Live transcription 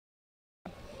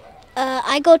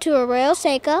I go to Arroyo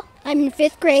Seca. I'm in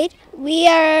 5th grade. We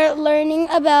are learning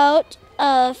about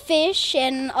fish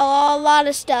and a lot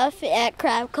of stuff at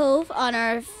Crab Cove on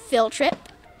our field trip.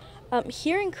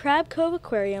 Here in Crab Cove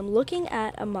Aquarium, looking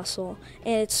at a mussel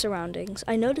and its surroundings,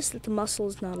 I noticed that the mussel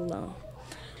is not alone.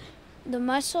 The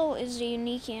mussel is a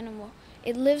unique animal.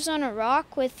 It lives on a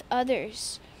rock with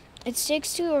others. It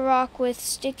sticks to a rock with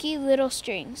sticky little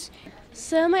strings.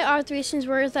 Some of my observations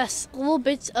were that little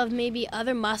bits of maybe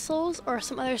other mussels or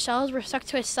some other shells were stuck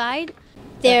to its side.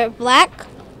 They're black,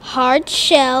 hard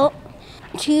shell,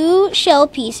 2 shell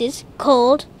pieces,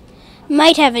 cold,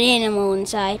 might have an animal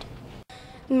inside.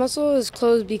 The mussel is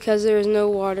closed because there is no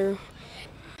water.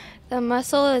 The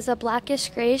mussel is a blackish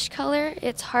grayish color.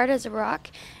 It's hard as a rock.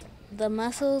 The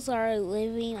mussels are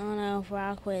living on a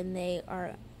rock when they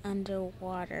are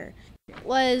underwater.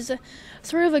 Was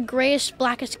sort of a grayish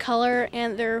blackish color,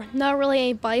 and there are not really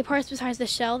any body parts besides the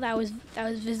shell that was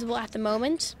visible at the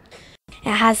moment.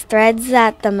 It has threads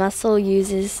that the mussel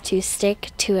uses to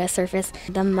stick to a surface.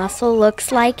 The mussel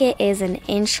looks like it is an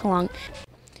inch long.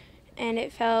 And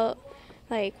it felt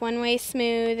like one way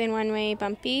smooth and one way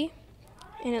bumpy.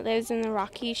 And it lives in the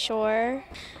rocky shore.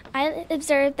 I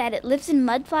observed that it lives in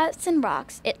mudflats and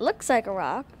rocks. It looks like a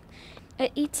rock.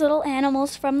 It eats little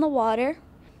animals from the water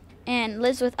and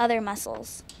lives with other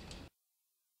mussels.